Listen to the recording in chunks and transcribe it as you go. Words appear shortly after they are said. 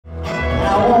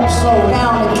I won't slow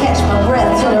down to catch my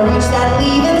breath till I reach that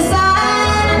leaving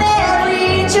sign. And every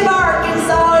inch of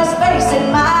Arkansas is facing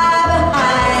my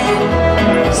behind.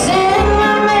 Send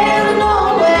my mail to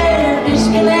nowhere,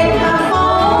 disconnect my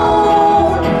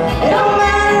phone. It don't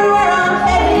matter where I'm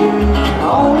heading,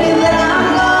 only that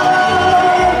I'm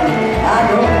going. I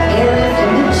don't care if you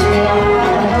miss me, I'm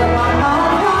gonna hurt my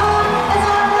mom as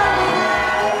I'm running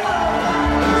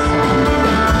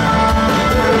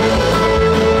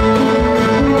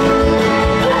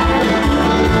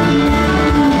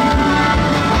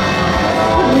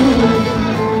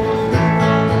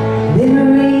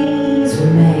memories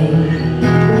were made.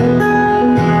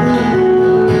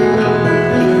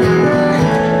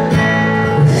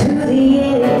 Through the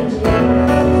years,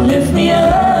 lift me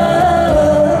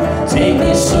up, take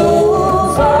me so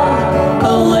far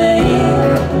away.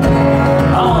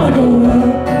 I wanna go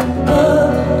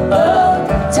up,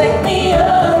 up, take me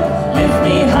up, lift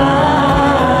me high.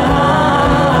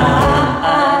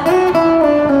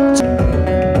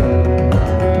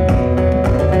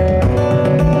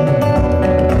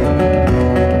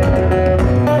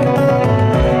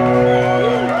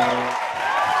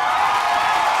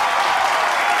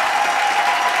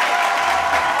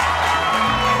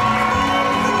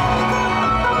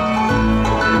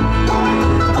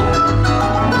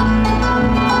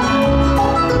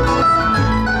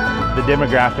 The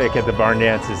demographic at the barn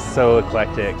dance is so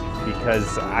eclectic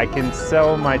because I can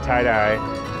sell my tie-dye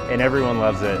and everyone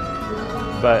loves it,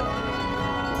 but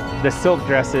the silk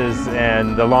dresses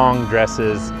and the long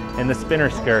dresses and the spinner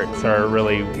skirts are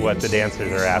really what the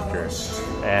dancers are after.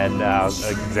 And an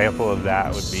example of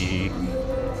that would be,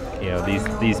 you know,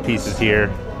 these pieces here.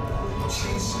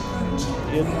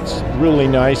 It's really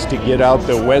nice to get out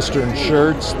the Western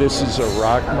shirts. This is a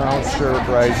Rockmouth shirt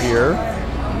right here.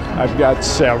 I've got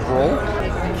several,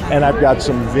 and I've got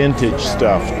some vintage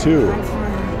stuff too,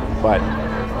 but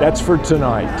that's for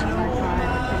tonight.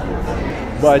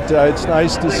 But it's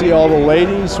nice to see all the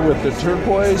ladies with the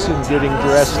turquoise and getting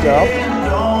dressed up.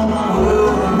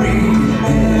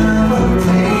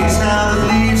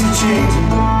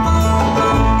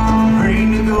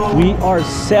 We are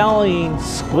selling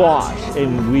squash,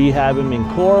 and we have them in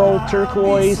coral,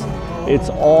 turquoise. It's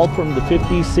all from the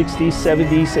 50s, 60s,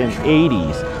 70s, and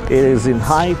 80s. It is in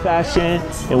high fashion,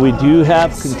 and we do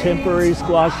have contemporary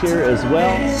squash here as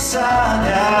well. Stuck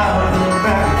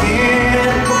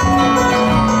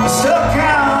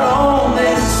out on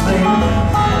this thing,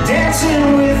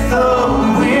 dancing with the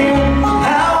wind.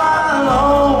 How I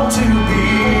long to be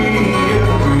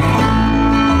free.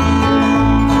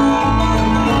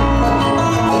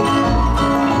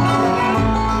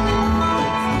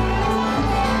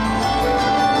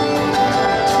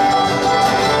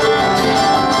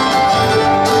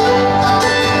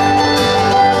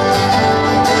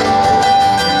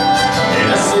 And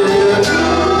I said,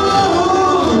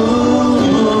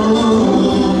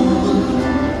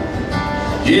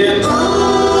 yeah,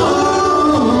 ooh,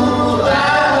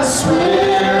 I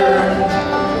swear,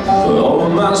 for all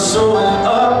my soul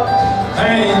up,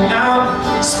 hanging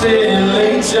out, staying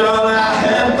late, y'all, I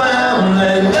have found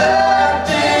that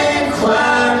nothing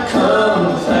quite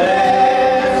compares.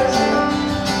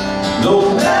 No,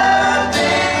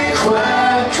 nothing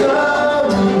quite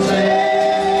compares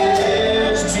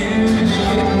to the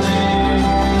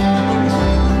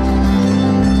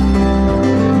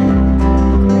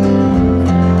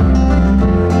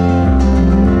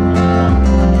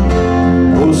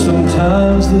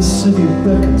sometimes the city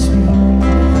beckons me,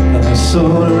 and I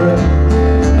sort of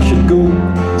I should go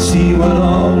see what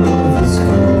all of this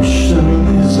commotion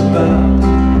is about.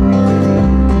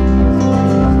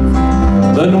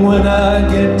 But when I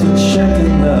get to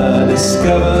checking, I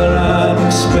discover I'm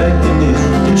expecting it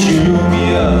to chew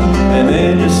me up, and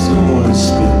then just gonna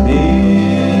spit me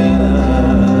out.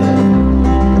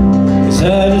 'Cause I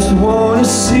just wanna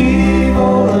see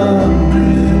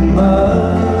 400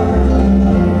 miles.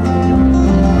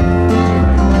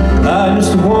 I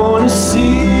just wanna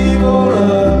see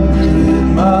 400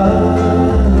 miles.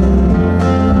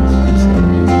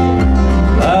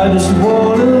 I just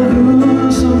wanna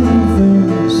do some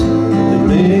things that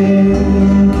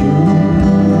make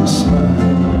you smile.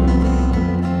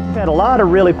 We've had a lot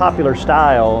of really popular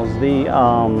styles. The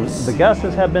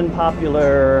Gusses have been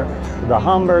popular. The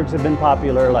Homburgs have been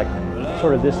popular, like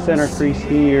sort of this center crease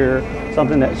here,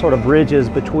 something that sort of bridges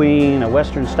between a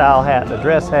Western style hat and a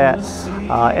dress hat,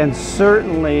 and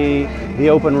certainly the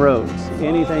open roads.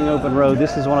 Anything open road,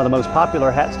 this is one of the most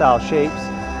popular hat style shapes.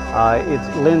 It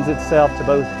lends itself to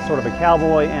both sort of a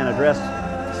cowboy and a dress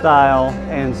style,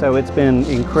 and so it's been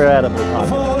incredibly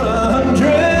popular.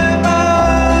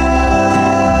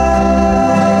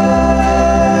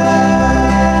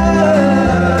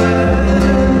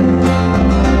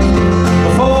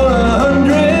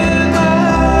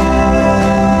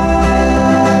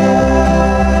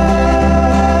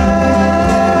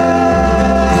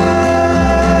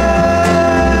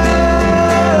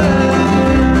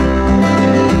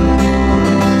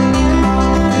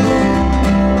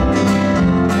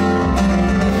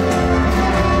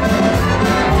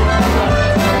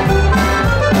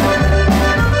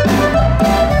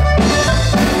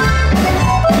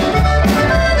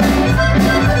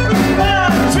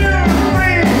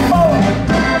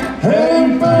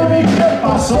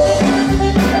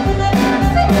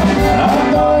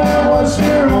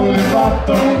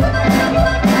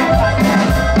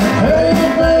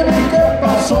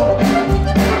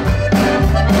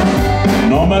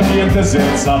 inte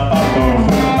zapato.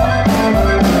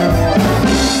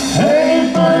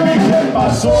 Hey, baby, get my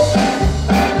soul.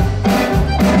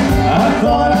 I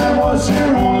thought I was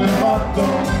your only bottle.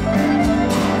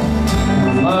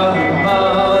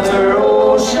 Mother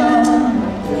Ocean,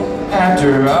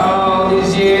 after all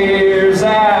these years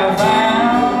I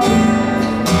found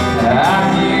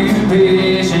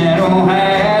occupational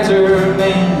hazard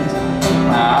means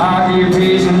my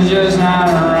occupation's just not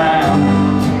around.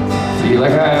 Feel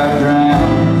like I've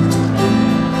drowned,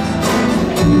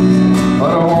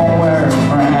 but I won't wear a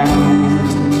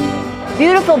frown.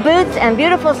 Beautiful boots and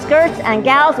beautiful skirts and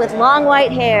gals with long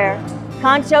white hair.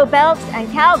 Concho belts and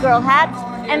cowgirl hats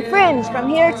and fringe from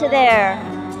here to there.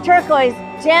 Turquoise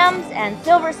gems and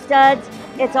silver studs,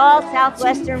 it's all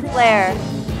southwestern flair.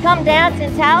 Come dance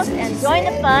in Taos and join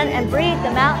the fun and breathe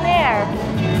the mountain air.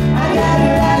 I got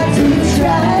a right to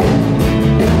try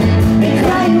and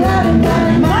cry you out of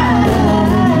my mind.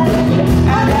 I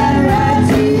got a right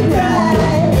to cry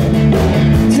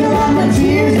till all my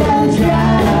tears run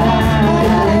dry.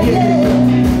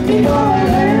 Yeah, before I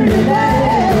learn to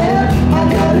laugh, I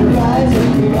got a right to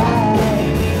cry.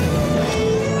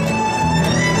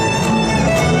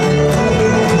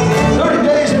 30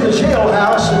 days in the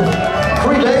jailhouse and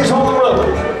 3 days on the road.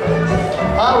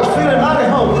 I was feeling mighty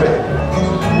hungry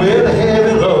with a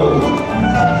heavy load.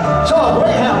 Saw a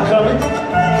Greyhound coming.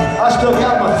 I stuck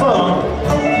out my thumb.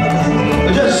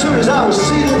 But just as soon as I was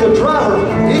seated, the driver,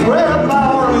 he grabbed my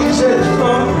arm and he said,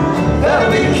 "Son,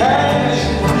 that'll be cash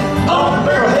on the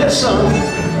barrelhead, son.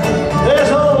 There's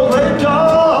an old red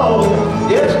dog,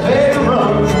 it's paid to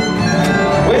run.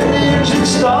 When the engine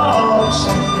stops,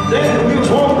 then the wheels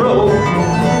won't roll.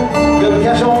 Good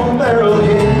cash on the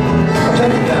barrelhead, I'll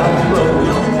take it down the road."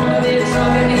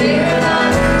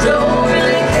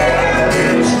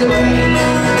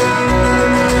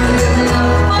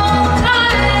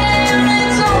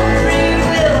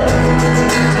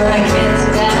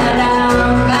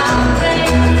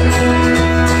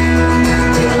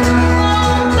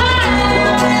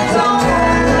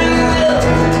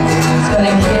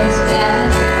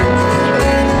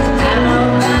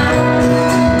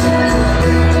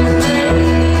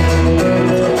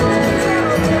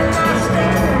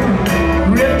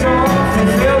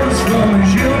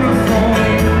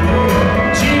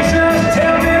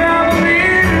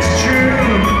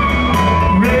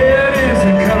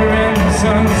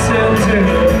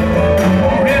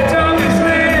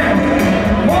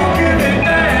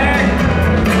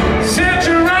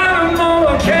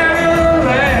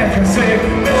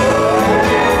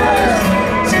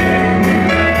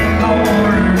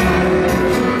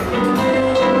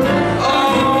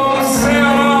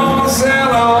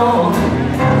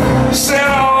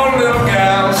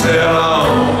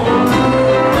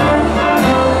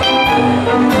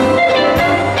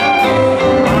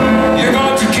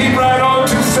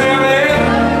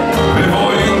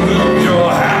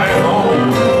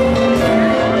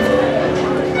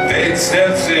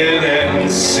 Steps in and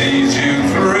see